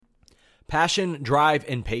Passion, drive,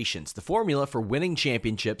 and patience. The formula for winning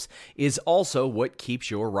championships is also what keeps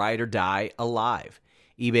your ride or die alive.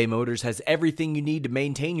 eBay Motors has everything you need to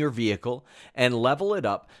maintain your vehicle and level it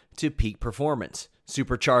up to peak performance.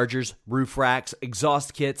 Superchargers, roof racks,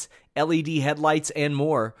 exhaust kits, LED headlights, and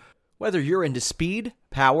more. Whether you're into speed,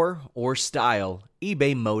 power, or style,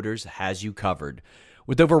 eBay Motors has you covered.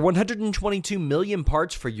 With over 122 million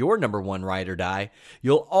parts for your number one ride or die,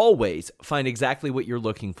 you'll always find exactly what you're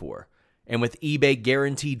looking for. And with eBay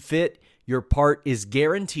Guaranteed Fit, your part is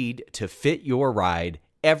guaranteed to fit your ride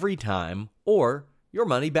every time or your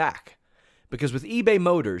money back. Because with eBay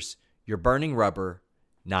Motors, you're burning rubber,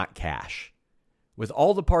 not cash. With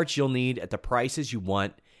all the parts you'll need at the prices you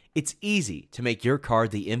want, it's easy to make your car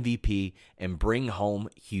the MVP and bring home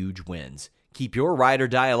huge wins. Keep your ride or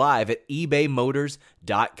die alive at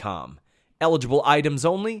ebaymotors.com. Eligible items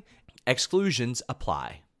only. Exclusions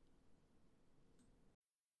apply.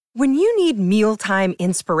 When you need mealtime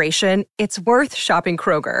inspiration, it's worth shopping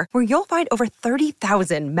Kroger, where you'll find over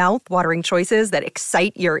 30,000 mouth-watering choices that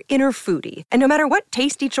excite your inner foodie. And no matter what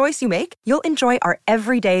tasty choice you make, you'll enjoy our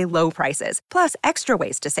everyday low prices, plus extra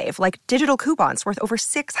ways to save, like digital coupons worth over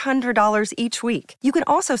 $600 each week. You can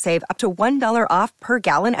also save up to $1 off per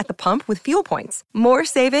gallon at the pump with fuel points. More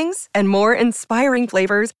savings and more inspiring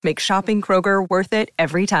flavors make shopping Kroger worth it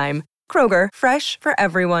every time. Kroger, fresh for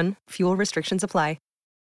everyone. Fuel restrictions apply.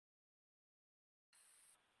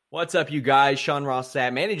 What's up, you guys? Sean Ross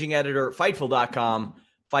Sapp, managing editor at Fightful.com,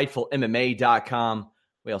 FightfulMMA.com.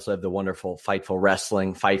 We also have the wonderful Fightful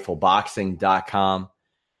Wrestling, FightfulBoxing.com.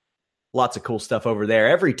 Lots of cool stuff over there.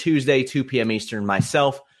 Every Tuesday, 2 p.m. Eastern,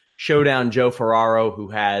 myself, Showdown Joe Ferraro, who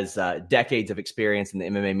has decades of experience in the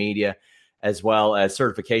MMA media, as well as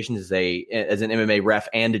certifications as an MMA ref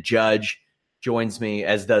and a judge, joins me,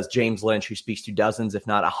 as does James Lynch, who speaks to dozens, if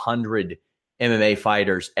not 100 MMA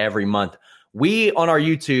fighters every month. We, on our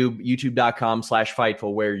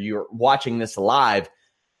youtube.com/Fightful, where you're watching this live,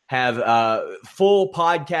 have full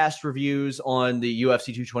podcast reviews on the UFC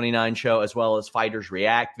 229 show, as well as Fighters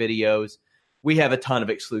React videos. We have a ton of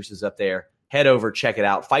exclusives up there. Head over, check it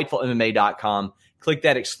out, FightfulMMA.com. Click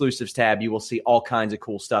that exclusives tab. You will see all kinds of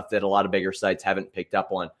cool stuff that a lot of bigger sites haven't picked up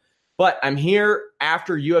on. But I'm here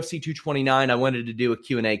after UFC 229. I wanted to do a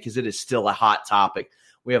Q&A because it is still a hot topic.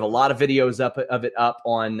 We have a lot of videos of it up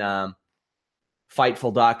on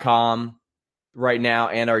Fightful.com right now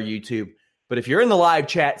and our YouTube. But if you're in the live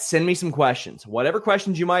chat, send me some questions. Whatever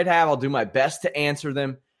questions you might have, I'll do my best to answer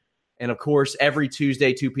them. And of course, every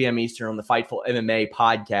Tuesday, 2 p.m. Eastern on the Fightful MMA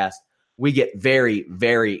podcast, we get very,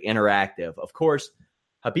 very interactive. Of course,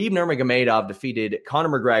 Khabib Nurmagomedov defeated Conor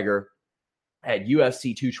McGregor at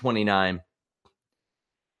UFC 229.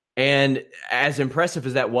 And as impressive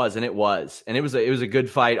as that was, and it was a good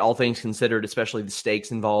fight, all things considered, especially the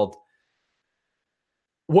stakes involved.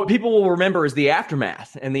 What people will remember is the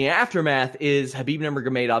aftermath, and the aftermath is Khabib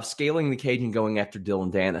Nurmagomedov scaling the cage and going after Dillon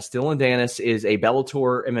Danis. Dillon Danis is a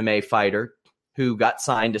Bellator MMA fighter who got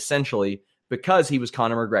signed essentially because he was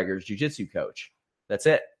Conor McGregor's jiu-jitsu coach. That's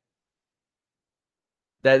it.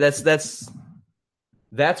 That's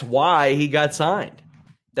why he got signed.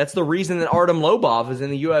 That's the reason that Artem Lobov is in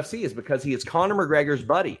the UFC, is because he is Conor McGregor's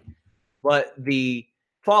buddy. But the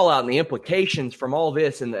fallout and the implications from all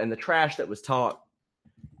this and the trash that was talked,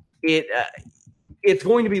 it's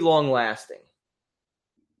going to be long-lasting.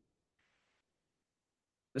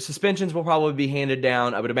 The suspensions will probably be handed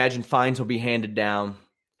down. I would imagine fines will be handed down.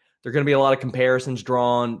 There are going to be a lot of comparisons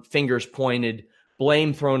drawn, fingers pointed,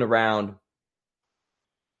 blame thrown around.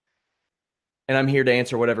 And I'm here to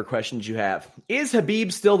answer whatever questions you have. Is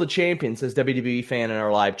Khabib still the champion, says WWE fan in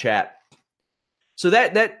our live chat. So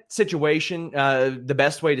that situation, the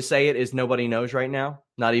best way to say it is nobody knows right now,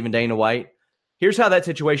 not even Dana White. Here's how that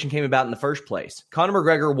situation came about in the first place. Conor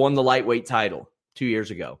McGregor won the lightweight title 2 years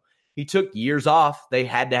ago. He took years off. They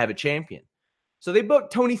had to have a champion. So they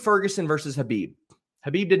booked Tony Ferguson versus Khabib.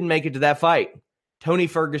 Khabib didn't make it to that fight. Tony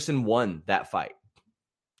Ferguson won that fight.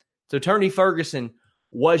 So Tony Ferguson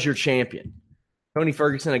was your champion. Tony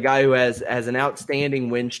Ferguson, a guy who has an outstanding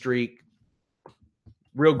win streak,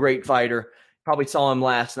 real great fighter. Probably saw him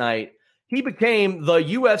last night. He became the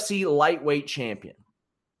UFC lightweight champion.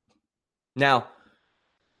 Now,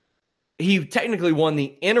 he technically won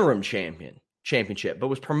the interim championship, but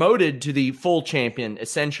was promoted to the full champion,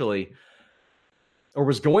 essentially, or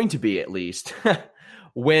was going to be at least,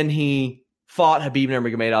 when he fought Khabib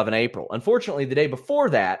Nurmagomedov in April. Unfortunately, the day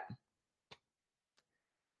before that,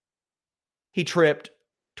 he tripped,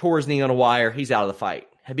 tore his knee on a wire. He's out of the fight.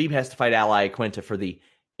 Khabib has to fight Al Iaquinta for the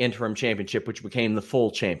interim championship, which became the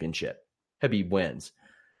full championship. Khabib wins.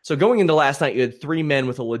 So going into last night, you had three men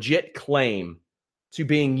with a legit claim to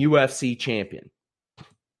being UFC champion.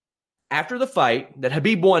 After the fight, that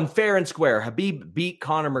Khabib won fair and square. Khabib beat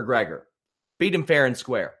Conor McGregor. Beat him fair and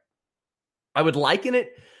square. I would liken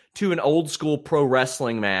it to an old school pro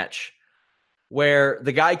wrestling match where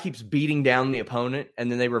the guy keeps beating down the opponent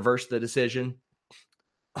and then they reverse the decision.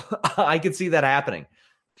 I could see that happening.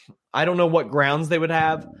 I don't know what grounds they would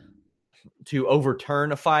have to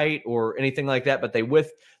overturn a fight or anything like that, but they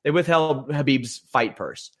withheld Khabib's fight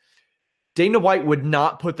purse. Dana White would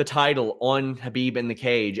not put the title on Khabib in the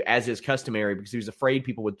cage, as is customary, because he was afraid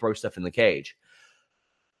people would throw stuff in the cage.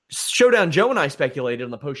 Showdown Joe and I speculated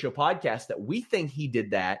on the post-show podcast that we think he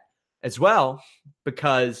did that as well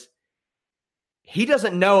because he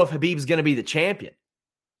doesn't know if Khabib's going to be the champion.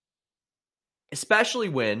 Especially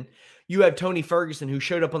when you have Tony Ferguson, who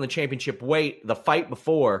showed up on the championship weight the fight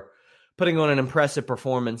before, putting on an impressive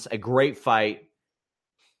performance, a great fight,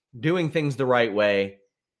 doing things the right way.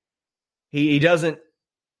 He doesn't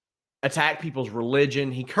attack people's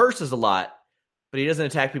religion. He curses a lot, but he doesn't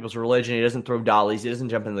attack people's religion. He doesn't throw dollies. He doesn't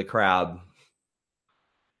jump into the crowd.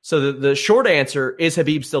 So the short answer, is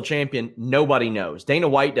Khabib still champion? Nobody knows. Dana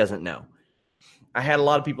White doesn't know. I had a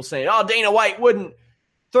lot of people saying, oh, Dana White wouldn't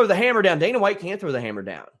throw the hammer down. Dana White can't throw the hammer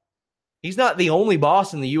down. He's not the only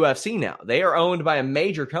boss in the UFC now. They are owned by a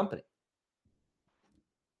major company.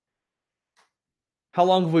 How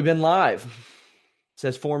long have we been live? It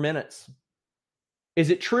says 4 minutes. Is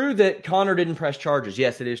it true that Conor didn't press charges?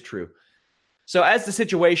 Yes, it is true. So as the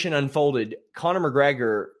situation unfolded, Conor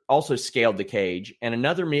McGregor also scaled the cage, and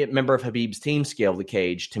another member of Khabib's team scaled the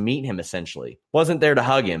cage to meet him, essentially. Wasn't there to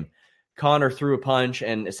hug him. Conor threw a punch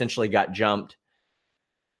and essentially got jumped.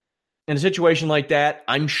 In a situation like that,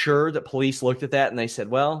 I'm sure that police looked at that and they said,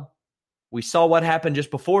 well, we saw what happened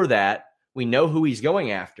just before that. We know who he's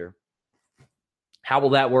going after. How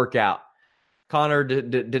will that work out? Conor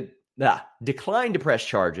declined to press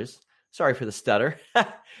charges. Sorry for the stutter.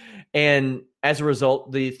 And as a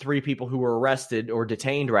result, the three people who were arrested, or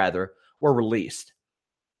detained rather, were released.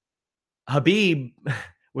 Khabib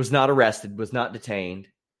was not arrested, was not detained,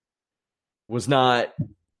 was not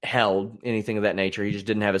held, anything of that nature. He just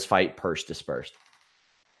didn't have his fight purse dispersed.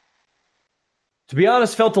 To be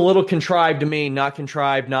honest, felt a little contrived to me. Not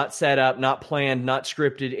contrived, not set up, not planned, not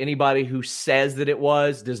scripted. Anybody who says that it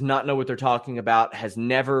was does not know what they're talking about, has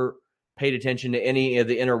never paid attention to any of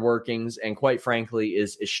the inner workings, and quite frankly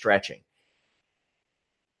is stretching.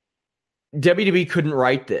 WWE couldn't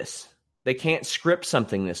write this. They can't script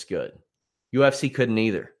something this good. UFC couldn't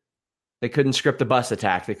either. They couldn't script a bus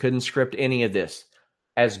attack. They couldn't script any of this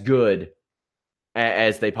as good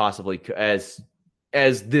as they possibly could, as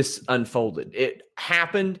this unfolded. It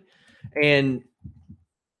happened, and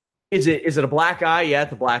is it a black eye? Yeah,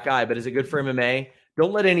 it's a black eye, but is it good for MMA?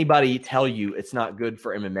 Don't let anybody tell you it's not good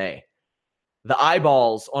for MMA. The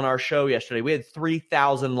eyeballs on our show yesterday, we had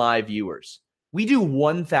 3,000 live viewers. We do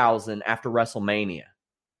 1,000 after WrestleMania.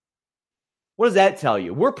 What does that tell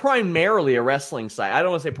you? We're primarily a wrestling site. I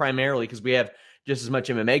don't want to say primarily because we have just as much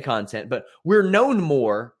MMA content, but we're known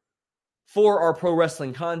more for our pro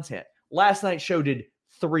wrestling content. Last night's show did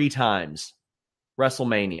 3 times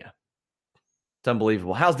WrestleMania. It's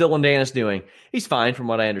unbelievable. How's Dylan Dennis doing? He's fine from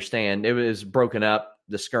what I understand. It was broken up.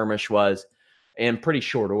 The skirmish was in pretty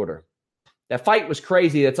short order. That fight was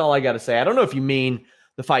crazy. That's all I got to say. I don't know if you mean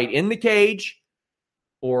the fight in the cage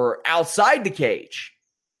or outside the cage.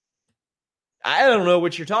 I don't know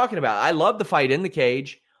what you're talking about. I love the fight in the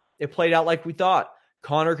cage. It played out like we thought.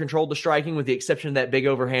 Conor controlled the striking with the exception of that big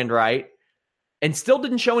overhand right, and still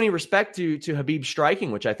didn't show any respect to Khabib's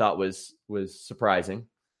striking, which I thought was surprising.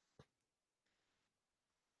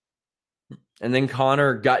 And then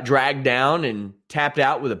Conor got dragged down and tapped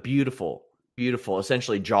out with a beautiful,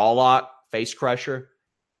 essentially jaw lock, face crusher.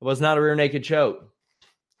 It was not a rear naked choke.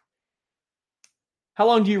 How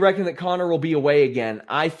long do you reckon that Conor will be away again?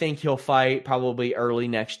 I think he'll fight probably early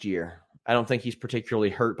next year. I don't think he's particularly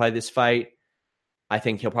hurt by this fight. I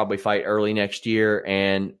think he'll probably fight early next year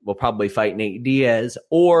and will probably fight Nate Diaz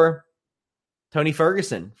or Tony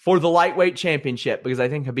Ferguson for the lightweight championship, because I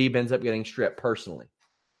think Khabib ends up getting stripped personally.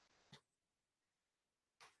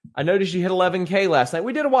 I noticed you hit 11K last night.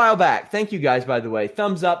 We did a while back. Thank you guys, by the way.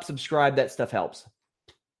 Thumbs up, subscribe. That stuff helps.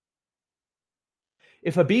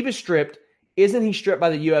 If Khabib is stripped, isn't he stripped by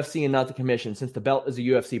the UFC and not the commission, since the belt is a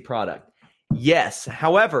UFC product? Yes.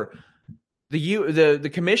 However,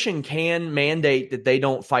 the commission can mandate that they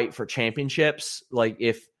don't fight for championships. Like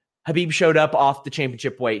if Khabib showed up off the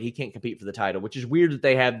championship weight, he can't compete for the title, which is weird that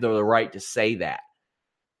they have the right to say that.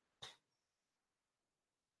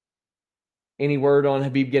 Any word on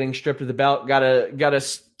Khabib getting stripped of the belt? Gotta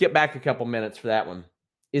skip back a couple minutes for that one.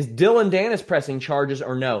 Is Dylan Dennis pressing charges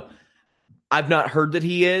or no? I've not heard that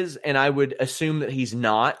he is, and I would assume that he's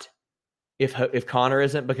not if Conor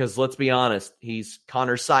isn't, because let's be honest, he's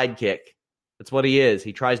Conor's sidekick. That's what he is.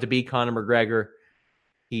 He tries to be Conor McGregor.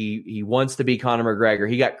 He wants to be Conor McGregor.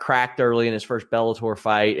 He got cracked early in his first Bellator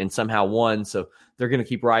fight and somehow won, so they're going to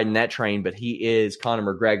keep riding that train, but he is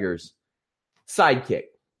Conor McGregor's sidekick.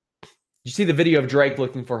 You see the video of Drake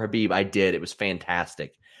looking for Khabib? I did. It was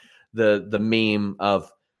fantastic. The meme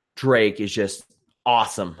of Drake is just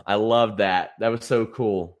awesome. I love that. That was so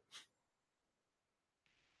cool.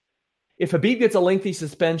 If Khabib gets a lengthy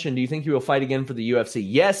suspension, do you think he will fight again for the UFC?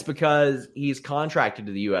 Yes, because he's contracted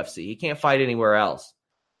to the UFC. He can't fight anywhere else.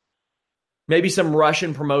 Maybe some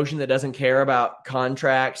Russian promotion that doesn't care about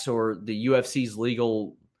contracts, or the UFC's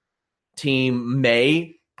legal team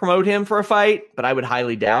may promote him for a fight, but I would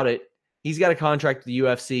highly doubt it. He's got a contract with the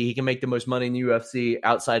UFC. He can make the most money in the UFC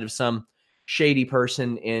outside of some shady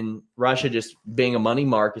person in Russia just being a money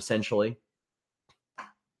mark, essentially.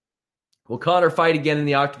 Will Conor fight again in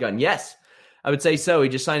the octagon? Yes, I would say so. He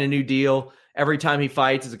just signed a new deal. Every time he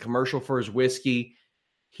fights is a commercial for his whiskey.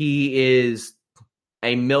 He is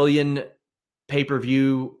a million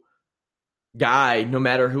pay-per-view guy no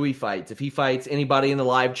matter who he fights. If he fights anybody in the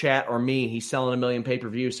live chat or me, he's selling 1 million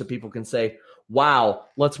pay-per-views so people can say, wow,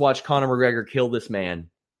 let's watch Conor McGregor kill this man.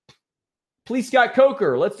 Please, Scott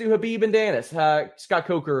Coker. Let's do Khabib and Dennis. Scott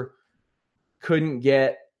Coker couldn't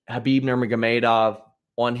get Khabib Nurmagomedov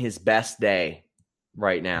on his best day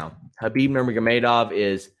right now. Khabib Nurmagomedov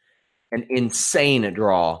is an insane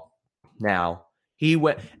draw now.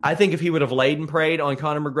 I think if he would have laid and prayed on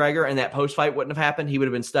Conor McGregor and that post-fight wouldn't have happened, he would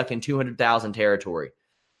have been stuck in 200,000 territory.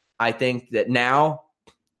 I think that now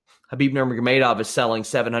Khabib Nurmagomedov is selling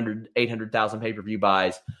 700,000, 800,000 pay-per-view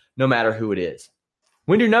buys, no matter who it is.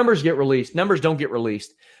 When do numbers get released? Numbers don't get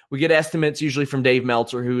released. We get estimates usually from Dave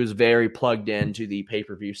Meltzer, who is very plugged into the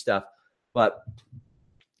pay-per-view stuff. But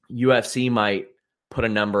UFC might put a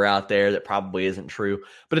number out there that probably isn't true.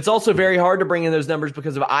 But it's also very hard to bring in those numbers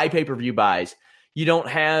because of iPay-per-view buys. You don't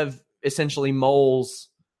have essentially moles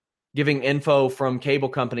giving info from cable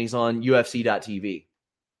companies on UFC.tv.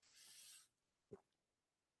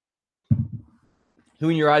 Who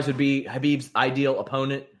in your eyes would be Khabib's ideal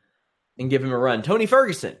opponent and give him a run? Tony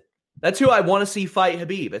Ferguson. That's who I want to see fight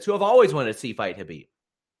Khabib. That's who I've always wanted to see fight Khabib.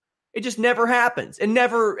 It just never happens. It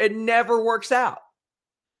never works out.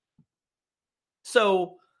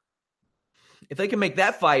 So if they can make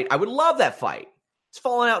that fight, I would love that fight. It's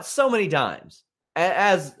fallen out so many times,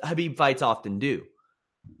 as Khabib fights often do.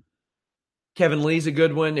 Kevin Lee's a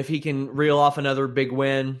good one. If he can reel off another big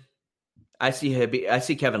win, I see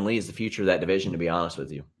Kevin Lee as the future of that division, to be honest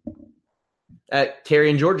with you. Terry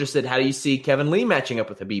in Georgia said, how do you see Kevin Lee matching up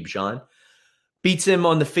with Khabib, Sean? Beats him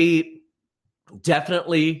on the feet,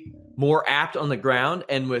 definitely more apt on the ground.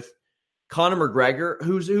 And with Conor McGregor,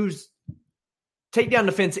 whose takedown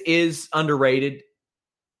defense is underrated,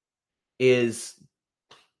 is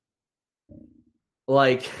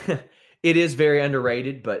like, it is very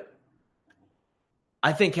underrated, but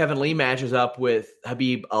I think Kevin Lee matches up with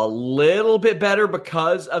Khabib a little bit better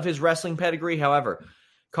because of his wrestling pedigree. However,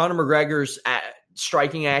 Conor McGregor's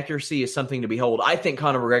striking accuracy is something to behold. I think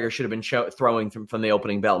Conor McGregor should have been throwing from the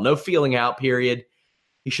opening bell. No feeling out period.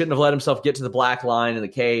 He shouldn't have let himself get to the black line in the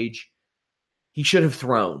cage. He should have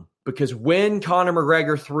thrown, because when Conor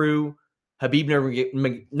McGregor threw, Khabib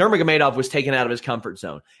Nurmagomedov was taken out of his comfort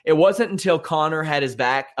zone. It wasn't until Conor had his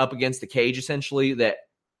back up against the cage, essentially,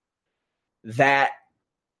 that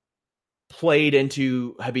played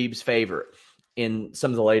into Khabib's favor in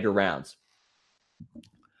some of the later rounds.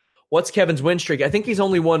 What's Kevin's win streak? I think he's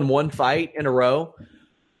only won one fight in a row,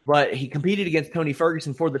 but he competed against Tony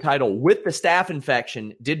Ferguson for the title with the staph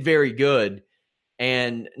infection, did very good,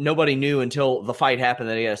 and nobody knew until the fight happened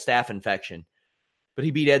that he had a staph infection. But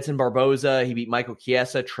he beat Edson Barboza, he beat Michael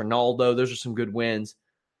Chiesa, Trinaldo. Those are some good wins.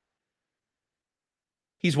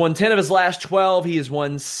 He's won 10 of his last 12. He has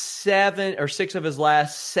won 6 of his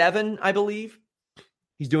last 7, I believe.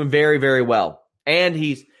 He's doing very, very well. And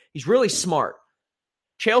he's really smart.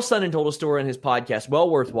 Chael Sonnen told a story in his podcast, well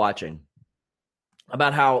worth watching,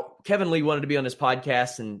 about how Kevin Lee wanted to be on his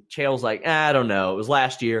podcast, and Chael's like, I don't know. It was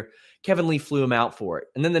last year. Kevin Lee flew him out for it.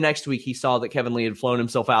 And then the next week he saw that Kevin Lee had flown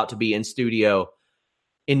himself out to be in studio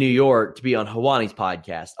in New York to be on Hawani's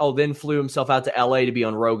podcast. Oh, then flew himself out to LA to be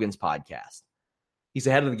on Rogan's podcast. He's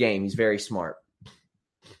ahead of the game. He's very smart.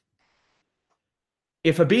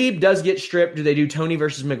 If Khabib does get stripped, do they do Tony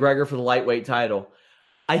versus McGregor for the lightweight title?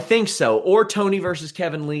 I think so. Or Tony versus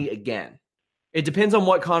Kevin Lee again. It depends on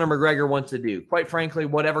what Conor McGregor wants to do. Quite frankly,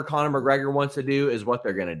 whatever Conor McGregor wants to do is what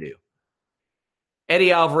they're going to do.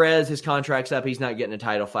 Eddie Alvarez, his contract's up. He's not getting a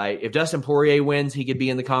title fight. If Dustin Poirier wins, he could be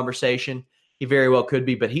in the conversation. He very well could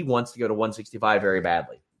be, but he wants to go to 165 very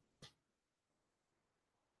badly.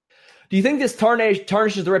 Do you think this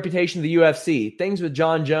tarnishes the reputation of the UFC? Things with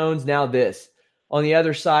Jon Jones, now this. On the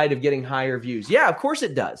other side of getting higher views. Yeah, of course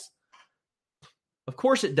it does. Of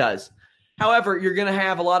course it does. However, you're going to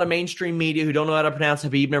have a lot of mainstream media who don't know how to pronounce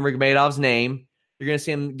Khabib Nurmagomedov's name. You're going to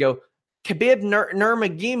see him go, Khabib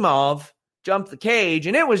Nurmagomedov jumped the cage,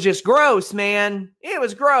 and it was just gross, man. It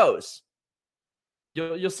was gross.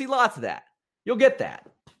 You'll see lots of that. You'll get that.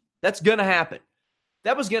 That's going to happen.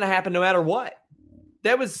 That was going to happen no matter what.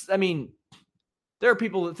 There are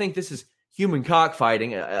people that think this is human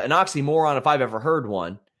cockfighting, an oxymoron if I've ever heard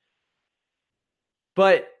one.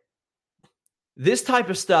 But this type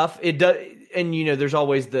of stuff, it does, and there's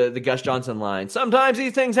always the Gus Johnson line. Sometimes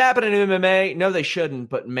these things happen in MMA. No, they shouldn't,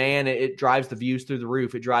 but man, it drives the views through the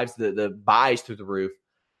roof. It drives the buys through the roof.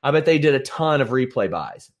 I bet they did a ton of replay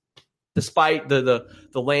buys, despite the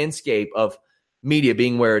landscape of media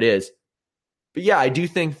being where it is. But yeah, I do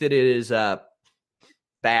think that it is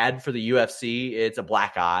bad for the UFC. It's a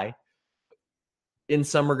black eye in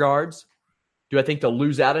some regards. Do I think they'll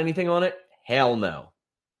lose out anything on it? Hell no.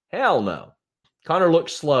 Hell no. Conor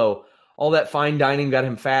looks slow. All that fine dining got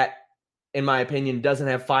him fat, in my opinion, doesn't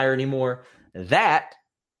have fire anymore. That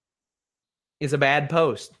is a bad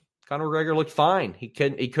post. Conor McGregor looked fine. He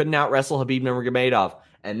couldn't out-wrestle Khabib Nurmagomedov,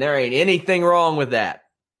 and there ain't anything wrong with that.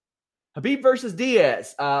 Khabib versus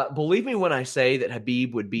Diaz. Believe me when I say that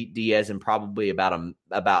Khabib would beat Diaz in probably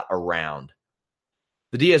about a round.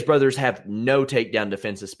 The Diaz brothers have no takedown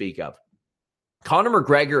defense to speak of. Conor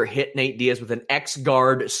McGregor hit Nate Diaz with an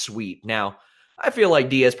X-guard sweep. Now, I feel like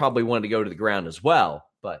Diaz probably wanted to go to the ground as well,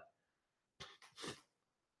 but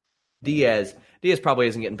Diaz probably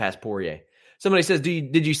isn't getting past Poirier. Somebody says,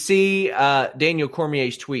 did you see Daniel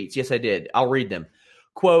Cormier's tweets? Yes, I did. I'll read them.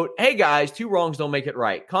 Quote, hey guys, 2 wrongs don't make it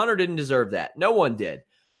right. Conor didn't deserve that. No one did.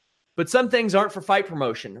 But some things aren't for fight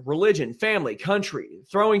promotion. Religion, family, country,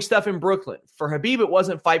 throwing stuff in Brooklyn. For Khabib, it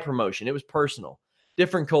wasn't fight promotion. It was personal.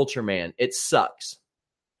 Different culture, man. It sucks.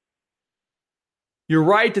 You're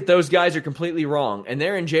right that those guys are completely wrong, and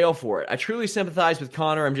they're in jail for it. I truly sympathize with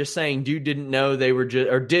Conor. I'm just saying, dude didn't know they were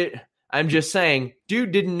dude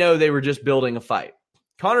didn't know they were just building a fight.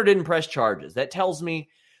 Conor didn't press charges. That tells me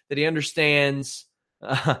that he understands,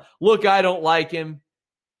 look, I don't like him.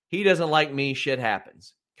 He doesn't like me. Shit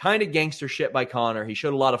happens. Kind of gangster shit by Conor. He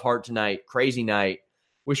showed a lot of heart tonight. Crazy night.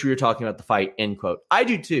 Wish we were talking about the fight, end quote. I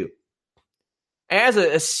do too. As a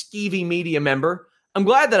skeevy media member, I'm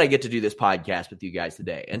glad that I get to do this podcast with you guys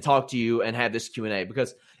today and talk to you and have this Q&A,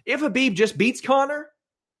 because if Khabib just beats Conor,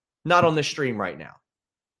 not on this stream right now.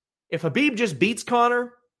 If Khabib just beats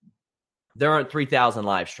Conor, there aren't 3,000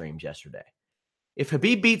 live streams yesterday. If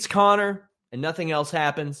Khabib beats Conor and nothing else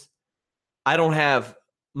happens, I don't have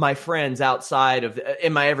my friends outside of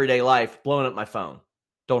in my everyday life blowing up my phone.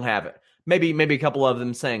 Don't have it. Maybe a couple of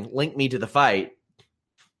them saying, link me to the fight.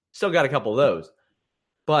 Still got a couple of those.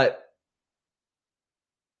 But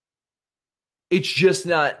it's just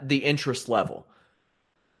not the interest level.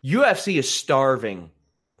 UFC is starving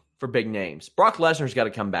for big names. Brock Lesnar's got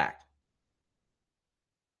to come back.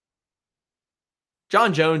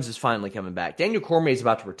 Jon Jones is finally coming back. Daniel Cormier is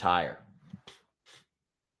about to retire.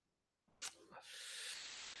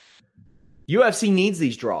 UFC needs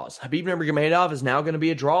these draws. Khabib Nurmagomedov is now going to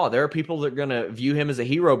be a draw. There are people that are going to view him as a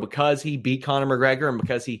hero because he beat Conor McGregor and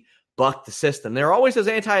because he bucked the system. There are always those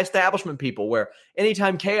anti-establishment people where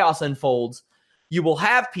anytime chaos unfolds, you will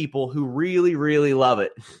have people who really, really love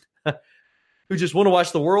it, who just want to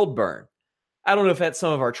watch the world burn. I don't know if that's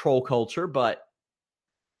some of our troll culture, but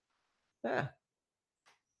yeah.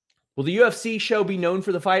 Will the UFC show be known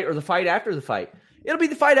for the fight or the fight after the fight? It'll be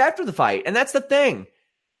the fight after the fight, and that's the thing.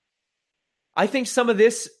 I think some of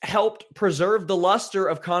this helped preserve the luster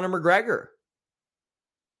of Conor McGregor.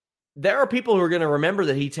 There are people who are going to remember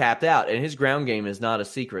that he tapped out, and his ground game is not a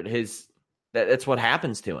secret. That's what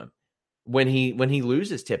happens to him when he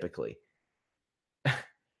loses typically.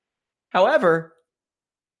 However,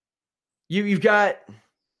 you've got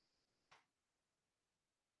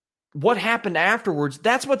what happened afterwards.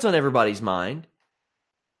 That's what's on everybody's mind.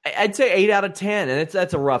 I'd say 8 out of 10, and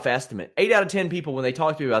that's a rough estimate. 8 out of 10 people, when they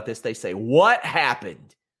talk to me about this, they say, what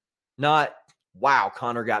happened? Not, wow,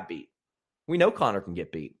 Conor got beat. We know Conor can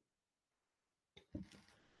get beat.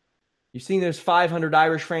 You've seen those 500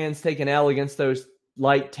 Irish fans take an L against those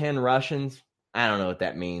light 10 Russians? I don't know what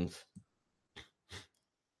that means.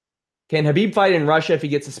 Can Khabib fight in Russia if he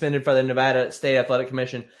gets suspended for the Nevada State Athletic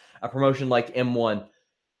Commission, a promotion like M1?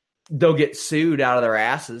 They'll get sued out of their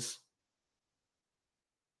asses.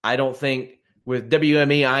 I don't think with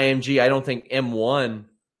WME, IMG, I don't think M1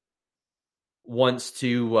 wants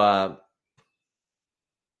to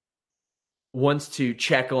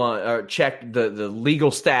check the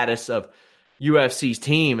legal status of UFC's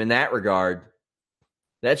team in that regard.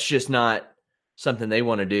 That's just not something they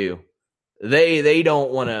want to do. They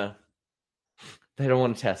don't want to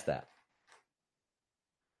test that.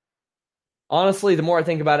 Honestly, the more I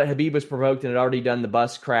think about it, Khabib was provoked and had already done the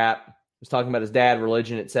bus crap. He was talking about his dad,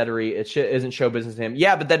 religion, etc. It isn't show business to him.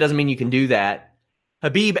 Yeah, but that doesn't mean you can do that.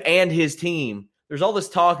 Khabib and his team. There's all this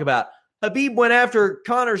talk about Khabib went after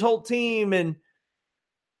Conor's whole team and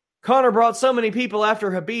Conor brought so many people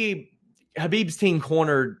after Khabib. Khabib's team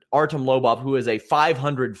cornered Artem Lobov, who is a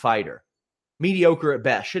 500 fighter. Mediocre at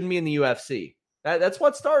best. Shouldn't be in the UFC. That's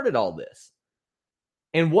what started all this.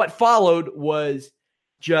 And what followed was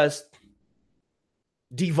just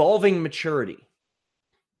devolving maturity.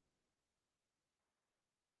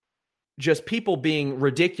 Just people being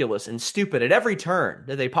ridiculous and stupid at every turn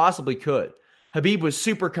that they possibly could. Khabib was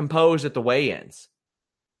super composed at the weigh-ins.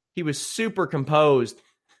 He was super composed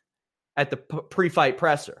at the pre-fight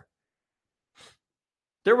presser.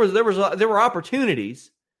 There were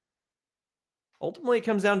opportunities. Ultimately, it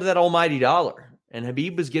comes down to that almighty dollar. And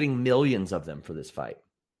Khabib was getting millions of them for this fight.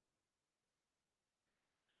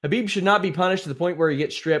 Khabib should not be punished to the point where he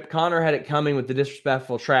gets stripped. Conor had it coming with the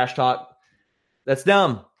disrespectful trash talk. That's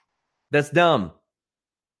dumb. That's dumb.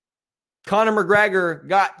 Conor McGregor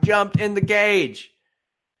got jumped in the cage.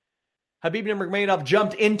 Khabib Nurmagomedov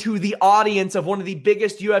jumped into the audience of one of the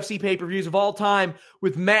biggest UFC pay-per-views of all time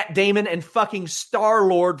with Matt Damon and fucking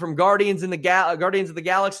Star-Lord from Guardians of the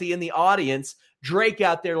Galaxy in the audience. Drake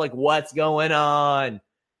out there like, what's going on?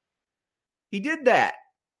 He did that.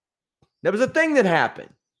 That was a thing that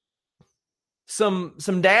happened.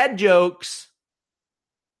 Some dad jokes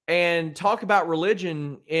and talk about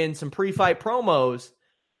religion in some pre-fight promos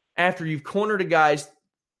after you've cornered a guy's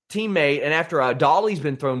teammate and after a dolly's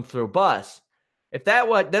been thrown through a bus.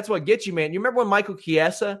 That's what gets you, man. You remember when Michael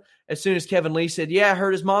Chiesa, as soon as Kevin Lee said, yeah, I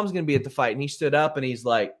heard his mom's going to be at the fight, and he stood up and he's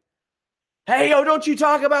like, hey, yo, don't you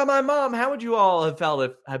talk about my mom. How would you all have felt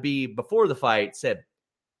if Khabib, before the fight, said,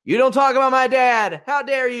 you don't talk about my dad. How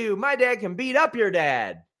dare you? My dad can beat up your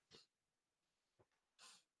dad.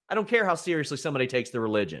 I don't care how seriously somebody takes their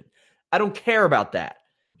religion. I don't care about that.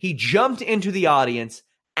 He jumped into the audience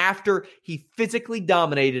after he physically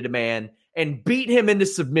dominated a man and beat him into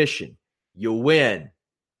submission. You win.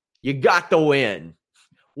 You got the win.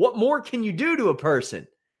 What more can you do to a person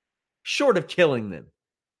short of killing them?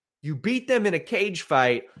 You beat them in a cage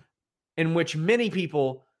fight in which many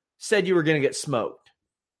people said you were going to get smoked.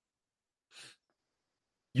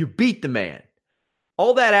 You beat the man.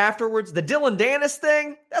 All that afterwards, the Dylan Dennis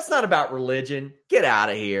thing, that's not about religion. Get out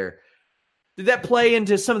of here. Did that play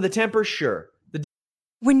into some of the temper? Sure.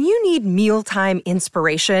 When you need mealtime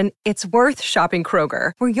inspiration, it's worth shopping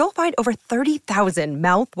Kroger, where you'll find over 30,000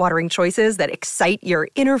 mouth-watering choices that excite your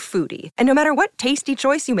inner foodie. And no matter what tasty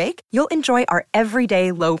choice you make, you'll enjoy our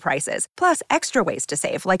everyday low prices, plus extra ways to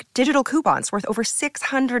save, like digital coupons worth over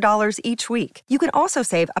 $600 each week. You can also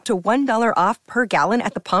save up to $1 off per gallon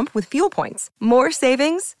at the pump with fuel points. More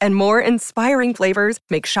savings and more inspiring flavors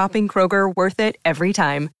make shopping Kroger worth it every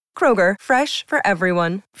time. Kroger, fresh for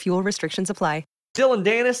everyone. Fuel restrictions apply. Dylan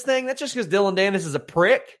Dennis thing, that's just because Dylan Dennis is a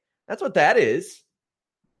prick. That's what that is.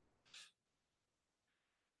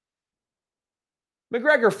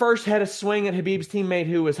 McGregor first had a swing at Khabib's teammate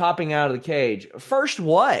who was hopping out of the cage. First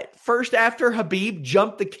what? First after Khabib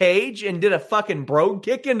jumped the cage and did a fucking brogue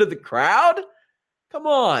kick into the crowd? Come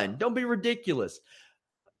on, don't be ridiculous.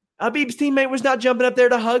 Khabib's teammate was not jumping up there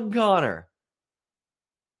to hug Conor.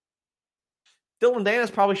 Dylan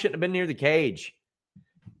Dennis probably shouldn't have been near the cage.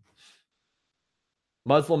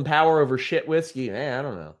 Muslim power over shit whiskey? I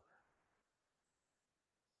don't know.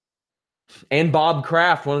 And Bob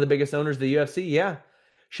Kraft, one of the biggest owners of the UFC, yeah.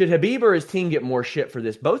 Should Khabib or his team get more shit for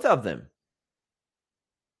this? Both of them.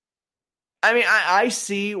 I mean, I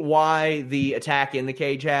see why the attack in the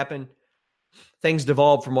cage happened. Things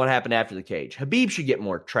devolved from what happened after the cage. Khabib should get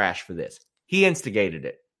more trash for this. He instigated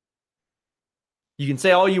it. You can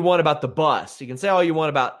say all you want about the bus. You can say all you want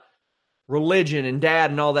about religion and dad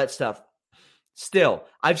and all that stuff. Still,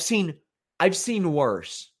 I've seen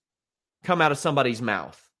worse come out of somebody's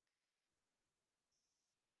mouth.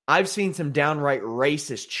 I've seen some downright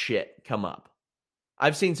racist shit come up.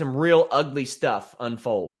 I've seen some real ugly stuff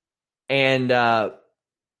unfold. And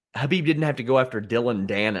Khabib didn't have to go after Dylan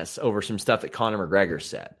Dennis over some stuff that Conor McGregor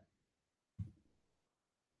said.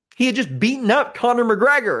 He had just beaten up Conor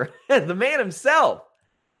McGregor, the man himself.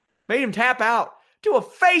 Made him tap out to a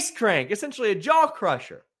face crank, essentially a jaw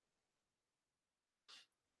crusher.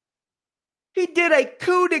 He did a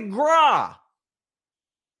coup de grace.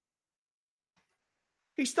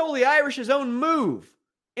 He stole the Irish's own move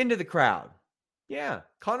into the crowd. Yeah,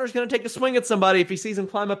 Conor's going to take a swing at somebody if he sees him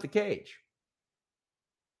climb up the cage.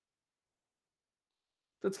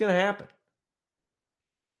 That's going to happen.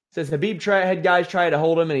 Says Khabib had guys try to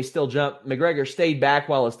hold him and he still jumped. McGregor stayed back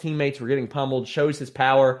while his teammates were getting pummeled. Shows his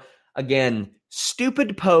power. Again,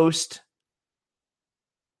 stupid post.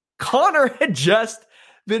 Conor had just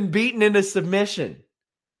been beaten into submission.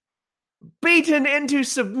 Beaten into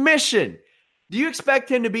submission. Do you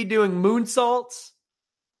expect him to be doing moonsaults?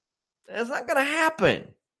 That's not going to happen.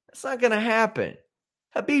 That's not going to happen.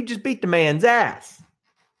 Khabib just beat the man's ass.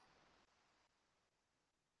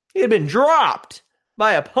 He had been dropped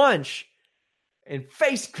by a punch and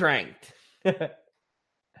face cranked.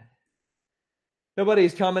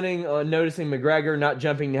 Nobody's commenting on noticing McGregor not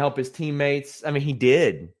jumping to help his teammates. I mean, he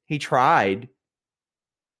did. He tried.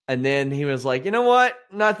 And then he was like, you know what?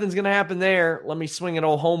 Nothing's going to happen there. Let me swing an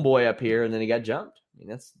old homeboy up here. And then he got jumped. I mean,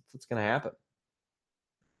 that's what's going to happen.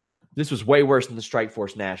 This was way worse than the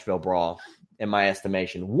Strikeforce Nashville brawl, in my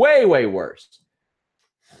estimation. Way, way worse.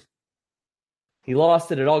 He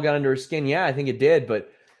lost it. It all got under his skin. Yeah, I think it did,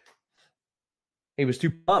 but he was too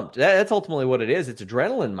pumped. That's ultimately what it is. It's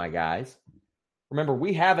adrenaline, my guys. Remember,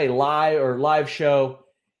 we have a live show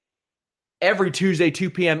every Tuesday, 2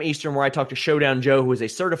 p.m. Eastern, where I talk to Showdown Joe, who is a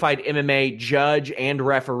certified MMA judge and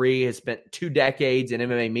referee, has spent 2 decades in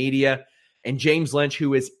MMA media, and James Lynch,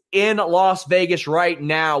 who is in Las Vegas right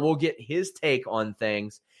now. We'll get his take on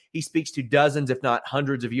things. He speaks to dozens, if not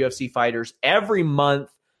hundreds, of UFC fighters every month.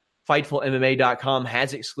 FightfulMMA.com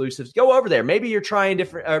has exclusives. Go over there. Maybe you're trying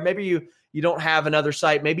different, or maybe you don't have another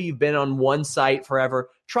site. Maybe you've been on one site forever.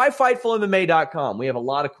 Try FightfulMMA.com. We have a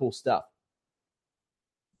lot of cool stuff.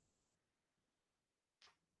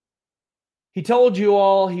 He told you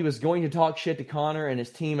all he was going to talk shit to Conor and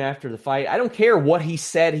his team after the fight. I don't care what he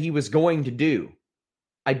said he was going to do.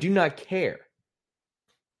 I do not care.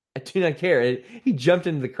 I do not care. He jumped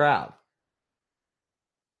into the crowd.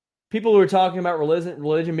 People who are talking about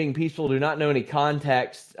religion being peaceful do not know any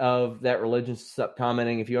context of that religion. Stop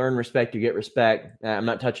commenting. If you earn respect, you get respect. I'm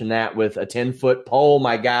not touching that with a 10-foot pole,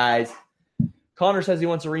 my guys. Conor says he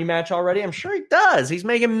wants a rematch already. I'm sure he does. He's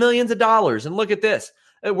making millions of dollars. And look at this.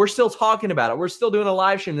 We're still talking about it. We're still doing a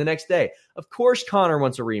live stream the next day. Of course Conor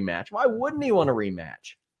wants a rematch. Why wouldn't he want a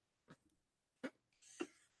rematch?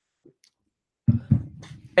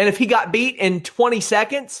 And if he got beat in 20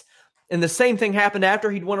 seconds and the same thing happened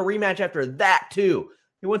after, he'd want a rematch after that too.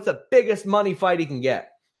 He wants the biggest money fight he can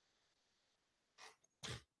get.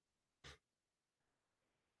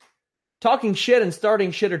 Talking shit and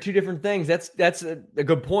starting shit are two different things. That's a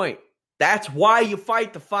good point. That's why you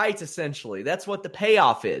fight the fights, essentially. That's what the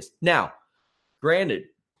payoff is. Now, granted,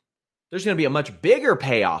 there's going to be a much bigger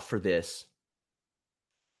payoff for this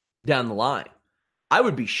down the line. I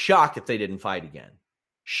would be shocked if they didn't fight again.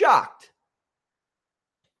 Shocked.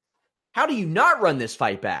 How do you not run this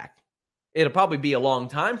fight back? It'll probably be a long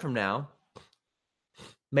time from now.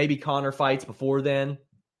 Maybe Conor fights before then.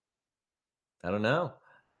 I don't know.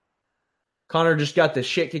 Conor just got the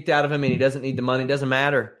shit kicked out of him and he doesn't need the money. It doesn't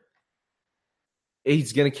matter.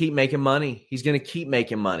 He's going to keep making money. He's going to keep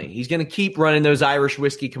making money. He's going to keep running those Irish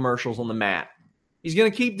whiskey commercials on the mat. He's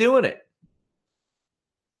going to keep doing it.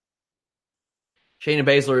 Shayna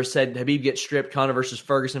Baszler said Khabib gets stripped. Conor versus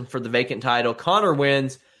Ferguson for the vacant title. Conor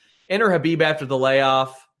wins. Enter Khabib after the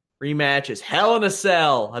layoff. Rematch is Hell in a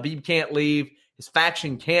Cell. Khabib can't leave. His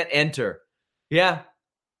faction can't enter. Yeah.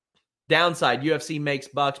 Downside, UFC makes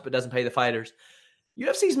bucks but doesn't pay the fighters.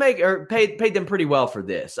 UFC's paid them pretty well for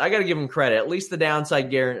this. I got to give them credit. At least the downside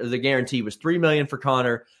the guarantee was $3 million for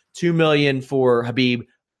Conor, $2 million for Khabib,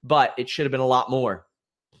 but it should have been a lot more.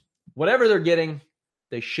 Whatever they're getting,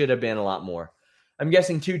 they should have been a lot more. I'm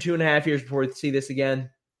guessing 2.5 years before we see this again.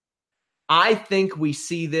 I think we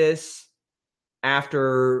see this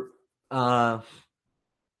after. I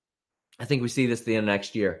think we see this at the end of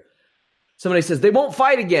next year. Somebody says they won't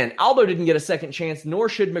fight again. Aldo didn't get a second chance, nor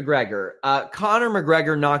should McGregor. Conor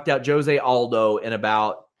McGregor knocked out Jose Aldo in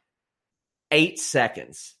about 8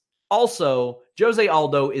 seconds. Also, Jose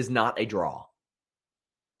Aldo is not a draw.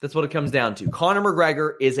 That's what it comes down to. Conor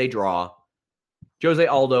McGregor is a draw. Jose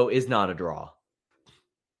Aldo is not a draw.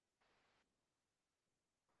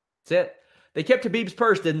 That's it. They kept Khabib's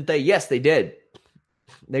purse, didn't they? Yes, they did.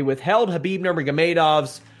 They withheld Khabib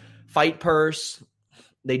Nurmagomedov's fight purse.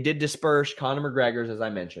 They did disperse Conor McGregor's, as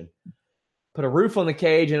I mentioned. put a roof on the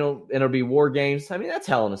cage, and it'll be War Games. I mean, that's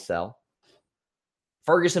Hell in a Cell.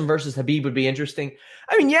 Ferguson versus Khabib would be interesting.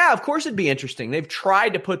 I mean, yeah, of course it'd be interesting. They've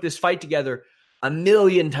tried to put this fight together a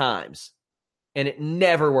million times, and it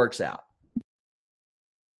never works out.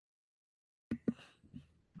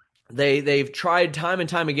 They've tried time and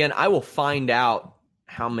time again. I will find out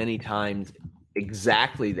how many times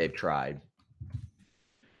exactly they've tried.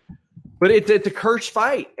 But it's a cursed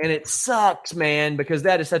fight, and it sucks, man, because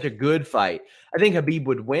that is such a good fight. I think Khabib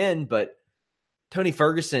would win, but Tony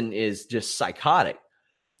Ferguson is just psychotic.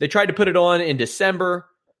 They tried to put it on in December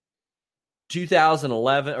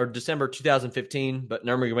 2011 or December 2015, but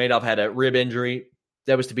Nurmagomedov had a rib injury.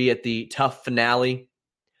 That was to be at the TUF finale.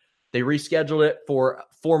 They rescheduled it for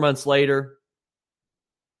 4 months later,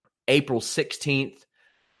 April 16th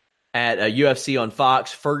at UFC on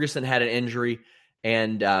Fox. Ferguson had an injury,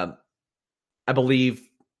 and I believe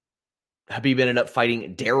Khabib ended up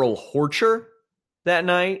fighting Daryl Horcher that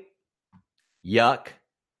night. Yuck.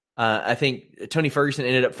 I think Tony Ferguson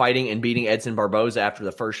ended up fighting and beating Edson Barboza after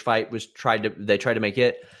the first fight they tried to make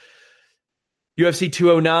it. UFC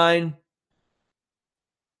 209.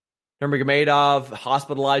 Nurmagomedov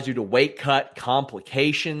hospitalized due to weight cut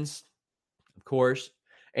complications, of course.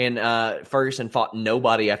 And Ferguson fought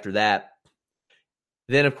nobody after that.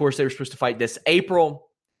 Then, of course, they were supposed to fight this April.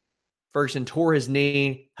 Ferguson tore his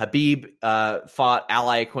knee. Khabib fought Al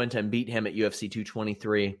Iaquinta and beat him at UFC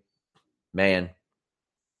 223. Man.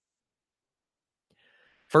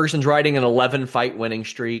 Ferguson's riding an 11-fight winning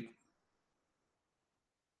streak.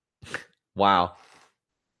 Wow.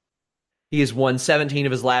 He has won 17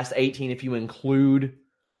 of his last 18 if you include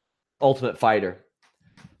Ultimate Fighter.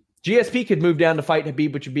 GSP could move down to fight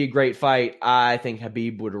Khabib, which would be a great fight. I think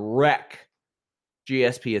Khabib would wreck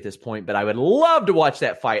GSP at this point, but I would love to watch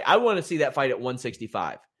that fight. I want to see that fight at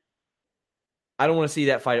 165. I don't want to see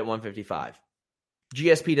that fight at 155.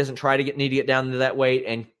 GSP doesn't need to get down to that weight,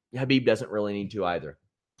 and Khabib doesn't really need to either.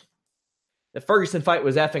 The Ferguson fight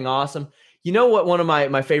was effing awesome. You know what one of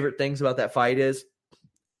my favorite things about that fight is?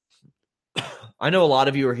 I know a lot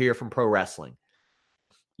of you are here from pro wrestling.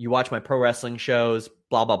 You watch my pro wrestling shows,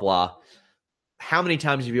 blah, blah, blah. How many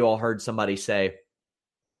times have you all heard somebody say,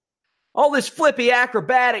 all this flippy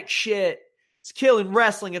acrobatic shit, it's killing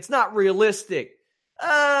wrestling. It's not realistic.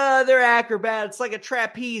 They're acrobats. It's like a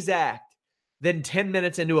trapeze act. Then 10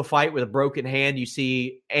 minutes into a fight with a broken hand, you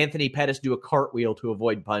see Anthony Pettis do a cartwheel to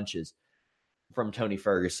avoid punches from Tony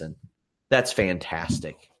Ferguson. That's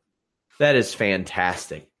fantastic. That is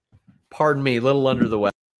fantastic. Pardon me, a little under the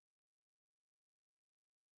weather.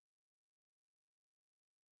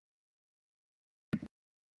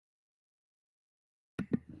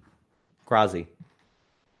 Grazi.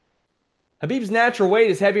 Khabib's natural weight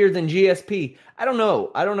is heavier than GSP. I don't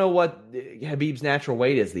know. I don't know what Khabib's natural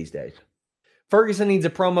weight is these days. Ferguson needs a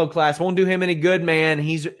promo class. Won't do him any good, man.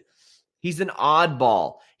 He's an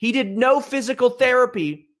oddball. He did no physical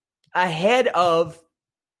therapy ahead of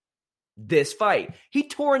this fight. He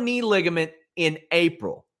tore a knee ligament in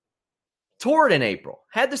April. Tore it in April.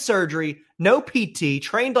 Had the surgery, no PT,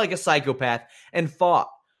 trained like a psychopath, and fought.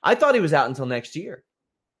 I thought he was out until next year.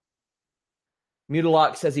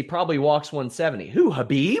 Mutilok says he probably walks 170. Who,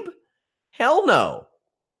 Khabib? Hell no.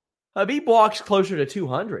 Khabib walks closer to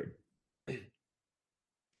 200.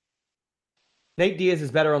 Nate Diaz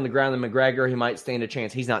is better on the ground than McGregor. He might stand a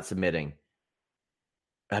chance. He's not submitting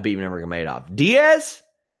Khabib Nurmagomedov. Diaz?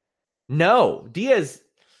 No. Diaz,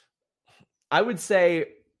 I would say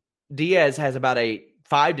Diaz has about a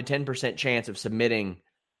 5 to 10% chance of submitting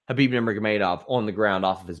Khabib Nurmagomedov on the ground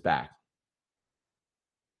off of his back.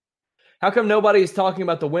 How come nobody is talking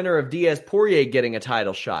about the winner of Diaz-Poirier getting a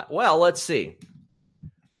title shot? Well, let's see.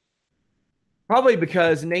 Probably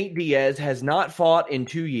because Nate Diaz has not fought in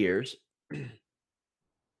 2 years.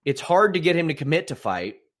 It's hard to get him to commit to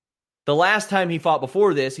fight. The last time he fought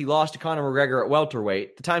before this, he lost to Conor McGregor at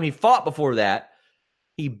welterweight. The time he fought before that,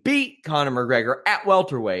 he beat Conor McGregor at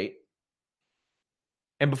welterweight.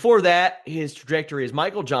 And before that, his trajectory is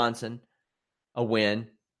Michael Johnson, a win.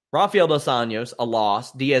 Rafael Dos Anjos, a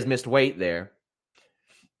loss. Diaz missed weight there.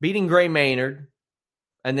 Beating Gray Maynard.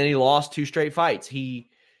 And then he lost 2 straight fights. He's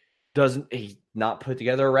not put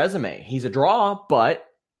together a resume. He's a draw, but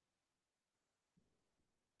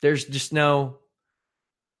there's just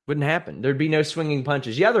wouldn't happen. There'd be no swinging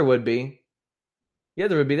punches. Yeah, there would be.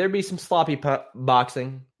 There'd be some sloppy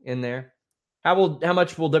boxing in there. How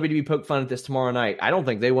much will WWE poke fun at this tomorrow night? I don't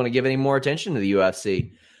think they want to give any more attention to the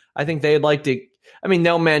UFC. I think they'd like to. I mean,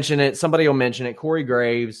 they'll mention it. Somebody will mention it. Corey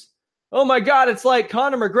Graves. Oh my God, it's like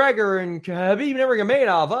Conor McGregor and Khabib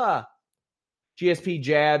Nurmagomedov. GSP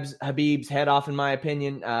jabs Habib's head off, in my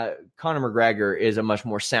opinion. Conor McGregor is a much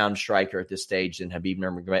more sound striker at this stage than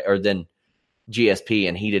than GSP,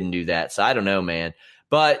 and he didn't do that. So I don't know, man.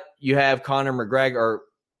 But you have Conor McGregor or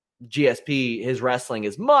GSP. His wrestling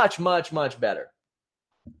is much, much, much better.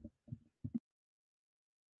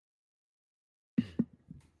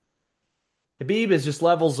 Habib is just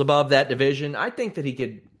levels above that division. I think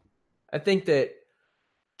that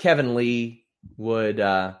Kevin Lee would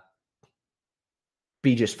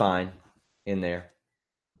be just fine in there.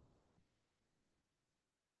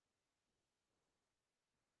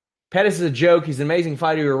 Pettis is a joke. He's an amazing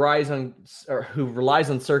fighter who relies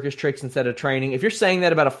on circus tricks instead of training. If you're saying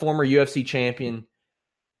that about a former UFC champion,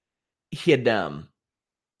 you're dumb.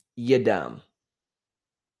 You're dumb.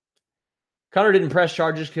 Conor didn't press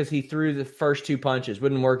charges because he threw the first 2 punches.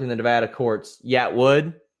 Wouldn't work in the Nevada courts. Yeah, it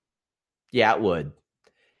would. Yeah, it would.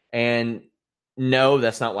 And no,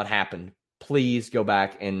 that's not what happened. Please go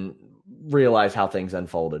back and realize how things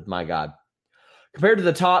unfolded. My God. Compared to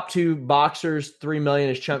the top 2 boxers, $3 million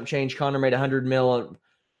is chump change. Conor made $100 million on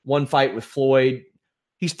one fight with Floyd.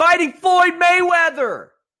 He's fighting Floyd Mayweather.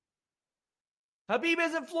 Habib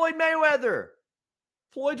isn't Floyd Mayweather.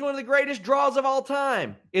 Floyd's one of the greatest draws of all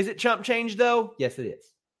time. Is it chump change, though? Yes, it is.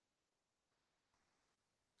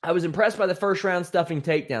 I was impressed by the first round stuffing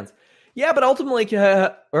takedowns. Yeah, but ultimately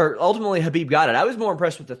Habib got it. I was more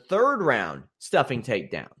impressed with the third round stuffing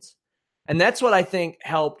takedowns. And that's what I think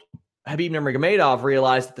helped Habib Nurmagomedov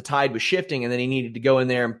realize that the tide was shifting and then he needed to go in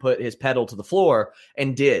there and put his pedal to the floor,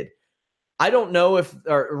 and did. I don't know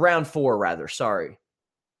or round 4, rather, sorry.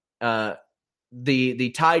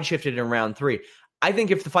 The tide shifted in round 3. I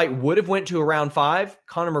think if the fight would have went to a round 5,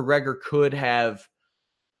 Conor McGregor could have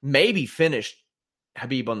maybe finished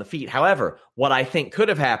Habib on the feet. However, what I think could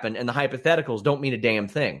have happened, and the hypotheticals don't mean a damn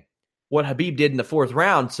thing. What Habib did in the 4th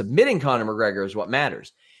round, submitting Conor McGregor, is what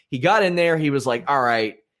matters. He got in there. He was like, all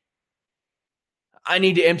right, I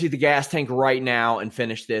need to empty the gas tank right now and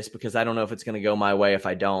finish this because I don't know if it's going to go my way if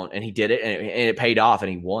I don't. And he did it, and it paid off,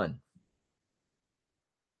 and he won.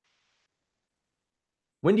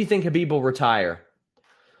 When do you think Habib will retire?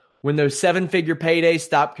 When those 7-figure paydays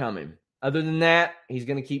stop coming. Other than that, he's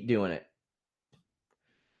going to keep doing it.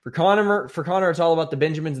 For Conor, it's all about the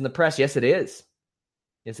Benjamins and the press. Yes, it is.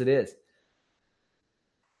 Yes, it is.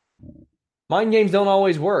 Mind games don't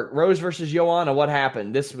always work. Rose versus Joanna, what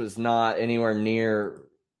happened? This was not anywhere near.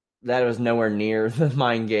 That was nowhere near the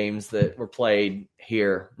mind games that were played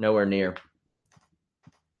here. Nowhere near.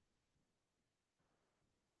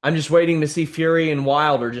 I'm just waiting to see Fury and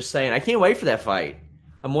Wilder. Just saying, I can't wait for that fight.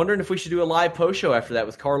 I'm wondering if we should do a live post show after that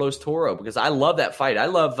with Carlos Toro, because I love that fight. I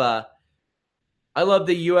love the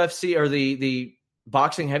UFC or the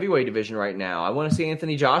boxing heavyweight division right now. I want to see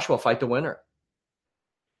Anthony Joshua fight the winner.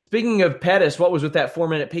 Speaking of Pettis, what was with that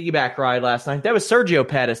 4-minute piggyback ride last night? That was Sergio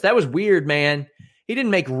Pettis. That was weird, man. He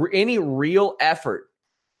didn't make any real effort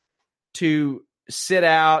to sit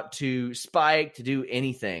out, to spike, to do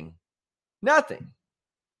anything. Nothing.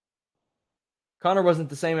 Conor wasn't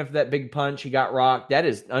the same after that big punch. He got rocked. That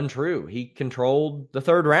is untrue. He controlled the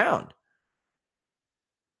 3rd round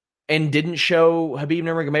and didn't show Habib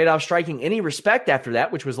Nurmagomedov striking any respect after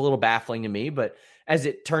that, which was a little baffling to me. But as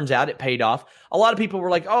it turns out, it paid off. A lot of people were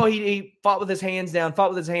like, oh, he fought with his hands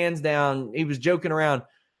down. He was joking around.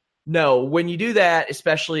 No, when you do that,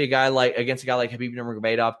 especially against a guy like Habib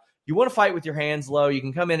Nurmagomedov, you want to fight with your hands low. You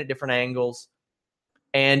can come in at different angles.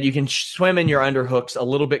 And you can swim in your underhooks a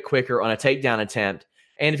little bit quicker on a takedown attempt.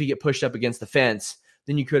 And if you get pushed up against the fence,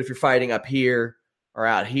 then you could if you're fighting up here or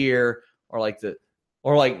out here or like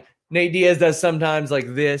Nate Diaz does sometimes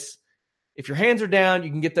like this. If your hands are down, you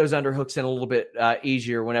can get those underhooks in a little bit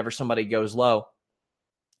easier whenever somebody goes low.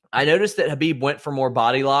 I noticed that Habib went for more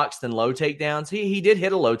body locks than low takedowns. He did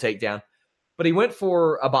hit a low takedown, but he went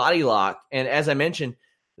for a body lock. And as I mentioned,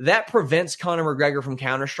 that prevents Conor McGregor from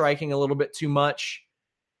counter-striking a little bit too much.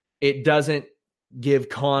 It doesn't give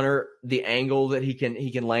Conor the angle that he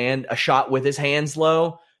can land a shot with his hands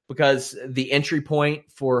low, because the entry point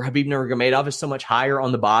for Habib Nurmagomedov is so much higher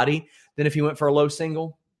on the body than if he went for a low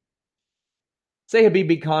single. Say Habib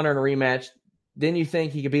beat Conor in a rematch, then you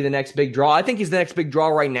think he could be the next big draw. I think he's the next big draw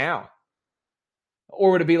right now.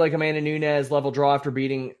 Or would it be like Amanda Nunes level draw after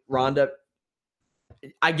beating Ronda?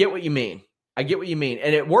 I get what you mean. And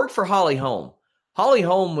it worked for Holly Holm. Holly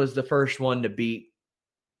Holm was the first one to beat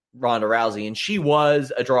Ronda Rousey, and she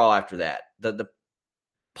was a draw after that. The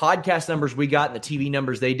podcast numbers we got and the TV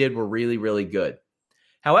numbers they did were really, really good.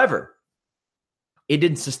 However, it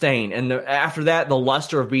didn't sustain. And after that, the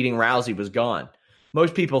luster of beating Rousey was gone.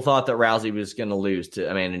 Most people thought that Rousey was going to lose to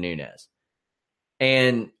Amanda Nunes.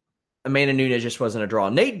 And Amanda Nunes just wasn't a draw.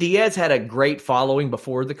 Nate Diaz had a great following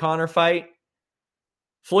before the Conor fight.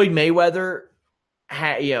 Floyd Mayweather,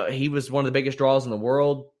 he was one of the biggest draws in the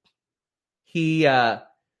world. He was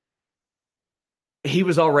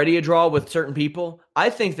already a draw with certain people. I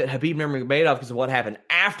think that Khabib Nurmagomedov, because of what happened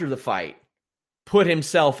after the fight, put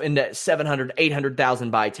himself into 700,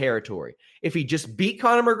 800,000 buy territory. If he just beat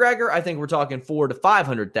Conor McGregor, I think we're talking 400 to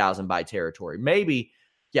 500,000 buy territory. Maybe,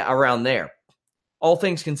 around there. All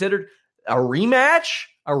things considered, a rematch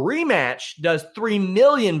does 3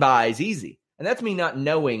 million buys easy. And that's me not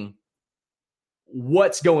knowing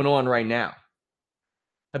what's going on right now.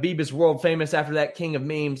 Khabib is world famous after that king of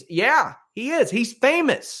memes. Yeah, he is. He's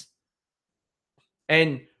famous.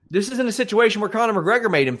 And this isn't a situation where Conor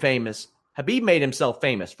McGregor made him famous. Khabib made himself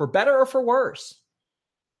famous, for better or for worse.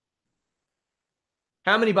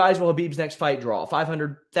 How many buys will Khabib's next fight draw?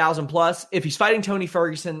 500,000 plus? If he's fighting Tony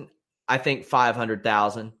Ferguson, I think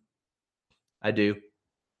 500,000. I do.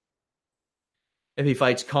 If he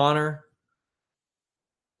fights Conor,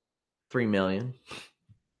 3 million.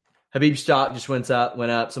 Khabib's stock just went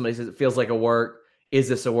up. Somebody says it feels like a work. Is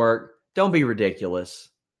this a work? Don't be ridiculous.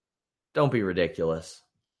 Don't be ridiculous.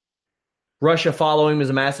 Russia following him is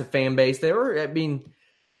a massive fan base.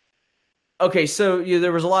 Okay, so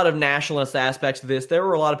there was a lot of nationalist aspects to this. There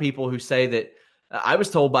were a lot of people who say that, I was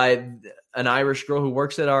told by an Irish girl who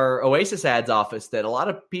works at our Oasis ads office that a lot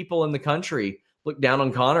of people in the country look down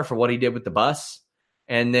on Conor for what he did with the bus.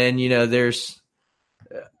 And then, there's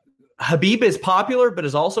Khabib is popular, but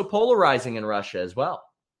is also polarizing in Russia as well.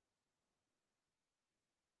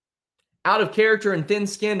 Out of character and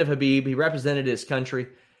thin-skinned of Khabib, he represented his country.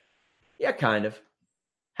 Yeah, kind of.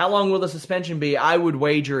 How long will the suspension be? I would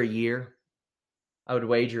wager a year.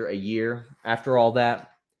 After all that.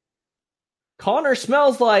 Conor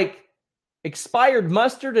smells like expired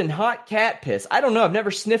mustard and hot cat piss. I don't know. I've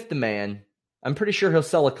never sniffed the man. I'm pretty sure he'll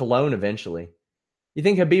sell a cologne eventually. You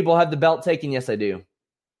think Khabib will have the belt taken? Yes, I do.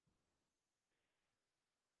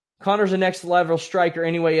 Conor's a next level striker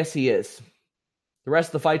anyway. Yes, he is. The rest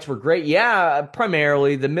of the fights were great. Yeah,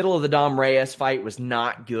 primarily. The middle of the Dom Reyes fight was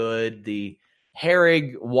not good. The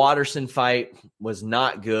Herrig-Watterson fight was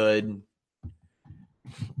not good.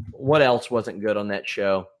 What else wasn't good on that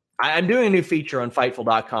show? I'm doing a new feature on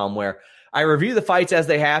Fightful.com where I review the fights as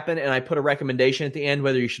they happen, and I put a recommendation at the end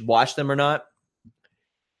whether you should watch them or not.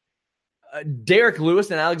 Derek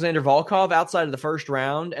Lewis and Alexander Volkov outside of the first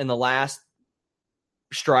round and the last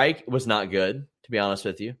strike was not good, to be honest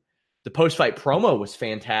with you. The post-fight promo was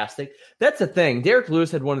fantastic. That's the thing. Derek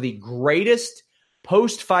Lewis had one of the greatest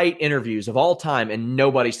post-fight interviews of all time, and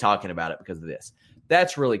nobody's talking about it because of this.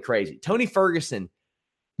 That's really crazy. Tony Ferguson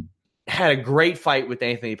had a great fight with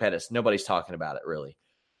Anthony Pettis. Nobody's talking about it, really.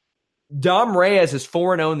 Dom Reyes is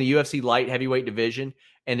 4-0 in the UFC light heavyweight division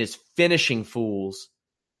and is finishing fools.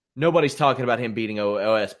 Nobody's talking about him beating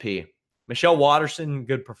OSP. Michelle Watterson,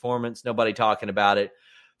 good performance. Nobody talking about it.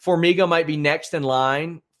 Formiga might be next in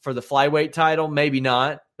line for the flyweight title. Maybe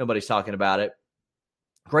not. Nobody's talking about it.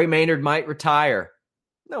 Gray Maynard might retire.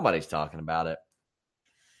 Nobody's talking about it.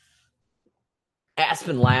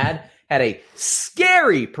 Aspen Ladd had a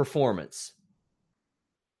scary performance.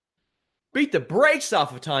 Beat the brakes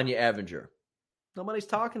off of Tanya Evinger. Nobody's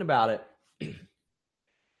talking about it.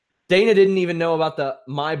 Dana didn't even know about the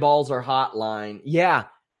My Balls Are Hot line. Yeah,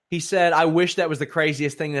 he said, I wish that was the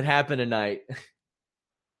craziest thing that happened tonight.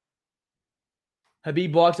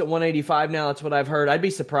 Khabib walks at 185 now. That's what I've heard. I'd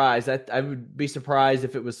be surprised. I would be surprised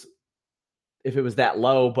if it was that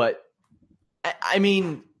low. But I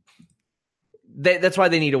mean, that's why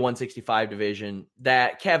they need a 165 division.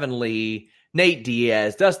 That Kevin Lee, Nate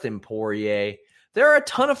Diaz, Dustin Poirier. There are a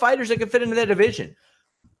ton of fighters that can fit into that division.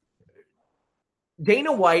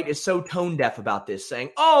 Dana White is so tone deaf about this,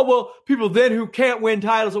 saying, oh, well, people then who can't win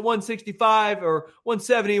titles at 165 or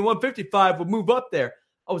 170 and 155 will move up there.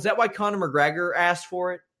 Oh, is that why Conor McGregor asked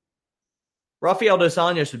for it? Rafael Dos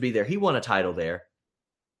Anjos would be there. He won a title there.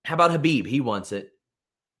 How about Khabib? He wants it.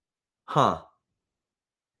 Huh.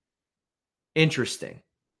 Interesting.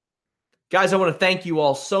 Guys, I want to thank you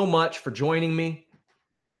all so much for joining me.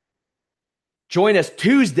 Join us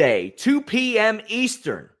Tuesday, 2 p.m.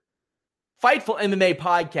 Eastern. Fightful MMA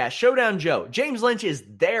podcast, Showdown Joe. James Lynch is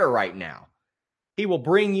there right now. He will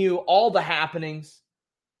bring you all the happenings.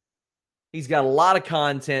 He's got a lot of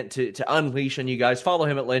content to unleash on you guys. Follow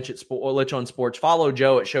him at Lynch on Sports. Follow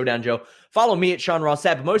Joe at Showdown Joe. Follow me at Sean Ross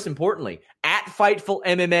Sapp. But most importantly, at Fightful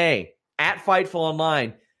MMA, at Fightful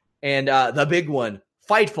Online, and the big one,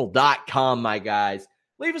 Fightful.com, my guys.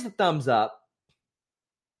 Leave us a thumbs up.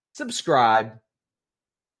 Subscribe.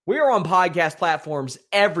 We are on podcast platforms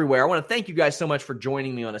everywhere. I want to thank you guys so much for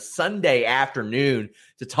joining me on a Sunday afternoon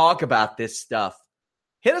to talk about this stuff.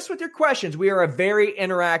 Hit us with your questions. We are a very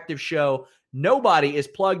interactive show. Nobody is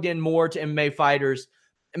plugged in more to MMA fighters,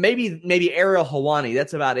 maybe Ariel Helwani,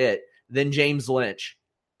 that's about it, than James Lynch.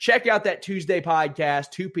 Check out that Tuesday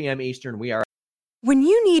podcast, 2 p.m. Eastern. We are. When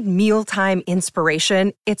you need mealtime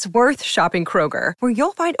inspiration, it's worth shopping Kroger, where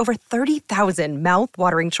you'll find over 30,000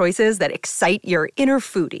 mouth-watering choices that excite your inner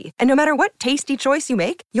foodie. And no matter what tasty choice you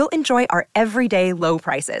make, you'll enjoy our everyday low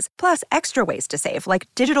prices, plus extra ways to save, like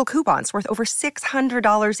digital coupons worth over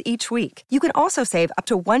 $600 each week. You can also save up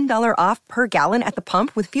to $1 off per gallon at the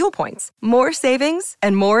pump with fuel points. More savings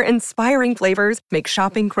and more inspiring flavors make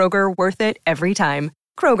shopping Kroger worth it every time.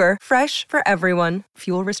 Kroger, fresh for everyone.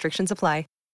 Fuel restrictions apply.